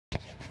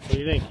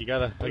do you think? You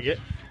got a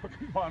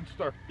fucking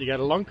monster. You got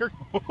a lunker?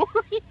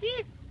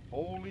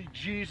 Holy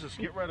Jesus,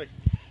 get ready.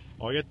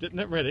 Oh, I got the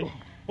net ready.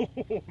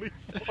 Holy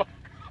fuck.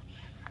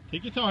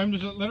 Take your time,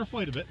 just let her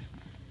fight a bit.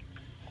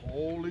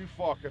 Holy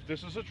fuck, if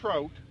this is a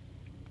trout.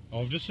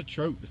 Oh, just a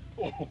trout.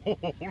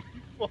 Holy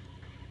fuck.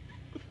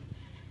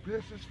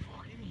 This is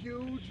fucking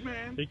huge,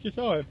 man. Take your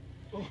time.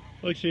 Oh.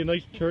 Like, see a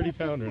nice 30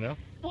 pounder now.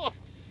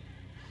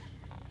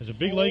 There's a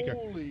big laker.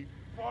 Holy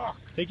fuck.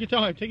 Take your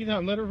time,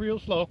 let her reel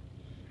slow.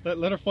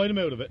 Let her fight him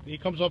out of it. He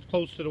comes up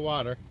close to the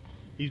water,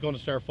 he's going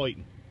to start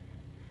fighting.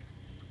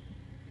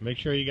 Make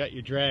sure you got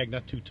your drag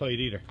not too tight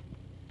either.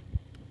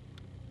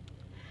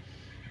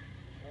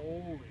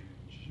 Holy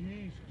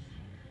Jesus.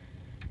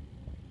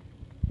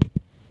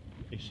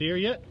 You see her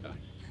yet?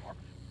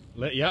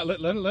 Let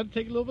it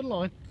take a little bit of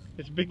line.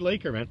 It's a big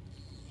laker, man.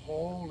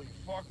 Holy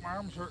fuck, my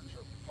arm's hurting,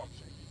 sir. For fuck's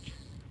sake.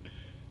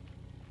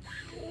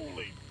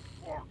 Holy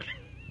fuck.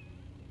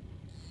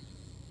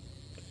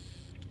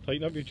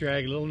 Tighten up your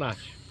drag a little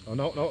notch. Oh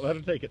no, let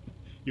her take it.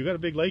 You got a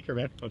big laker,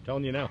 man. I'm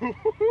telling you now.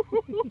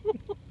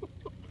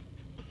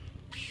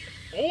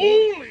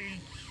 Holy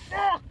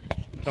fuck!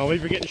 Tell me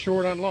if you're getting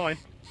short on line.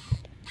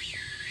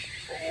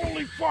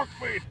 Holy fuck,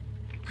 mate!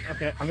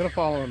 Okay, I'm gonna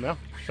follow him now.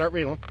 Start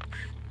reeling.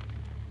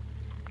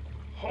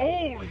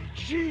 Holy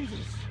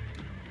Jesus!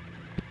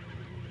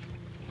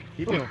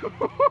 Keep going. Come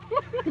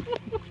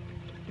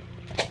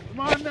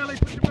on, Nelly,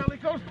 put your belly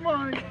close to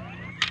mine.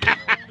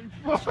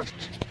 Holy fuck!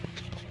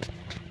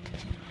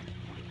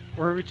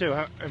 Where are we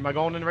to? Am I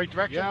going in the right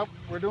direction? Yeah,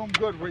 we're doing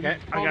good. We're okay,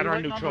 I got her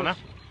on neutral now.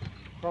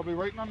 Probably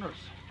right under us.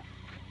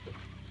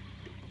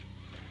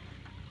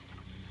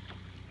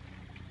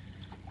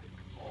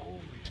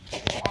 Holy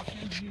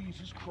fucking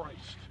Jesus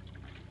Christ.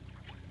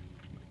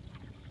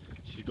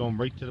 She's going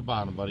right to the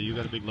bottom, buddy. You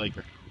got a big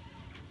laker.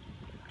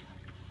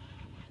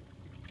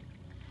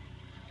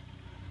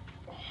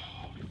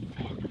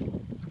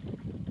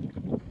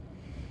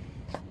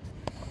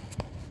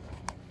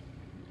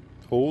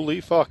 Holy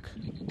fuck.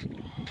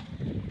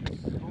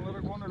 Don't let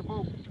her go under the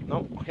boat.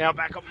 No, yeah,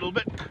 back up a little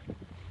bit.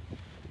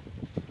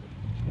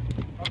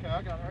 Okay,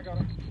 I got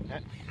her. Okay.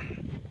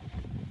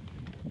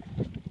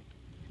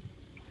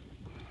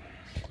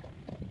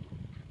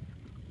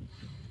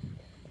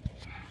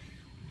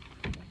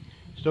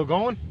 Still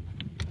going?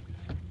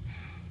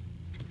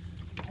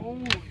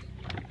 Holy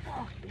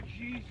fucking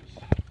Jesus.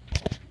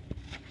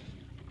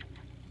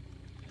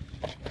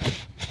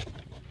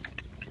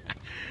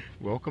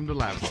 Welcome to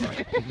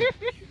Labrador.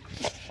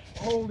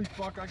 Holy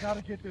fuck, I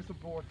gotta get this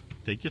aboard.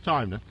 Take your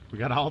time, man. We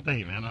got all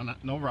day, man.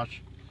 No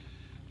rush.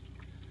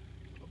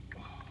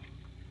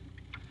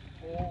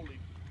 Holy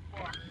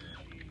fucking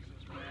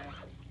Jesus, man.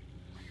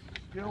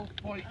 Still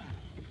fighting.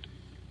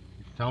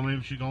 Tell me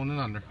if she's going in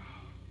under.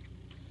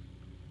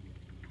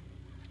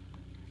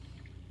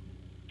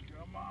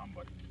 Come on,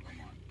 buddy. Come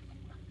on.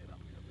 Get up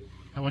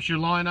here. What's your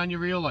line on your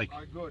reel like?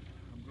 I'm good.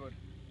 I'm good.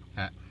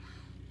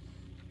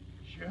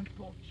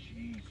 Gentle,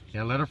 Jesus.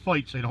 Yeah, let her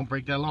fight so you don't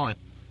break that line.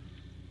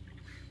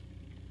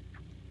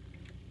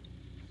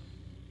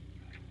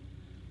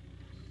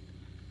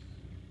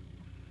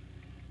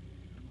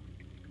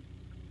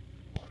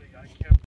 Buddy, I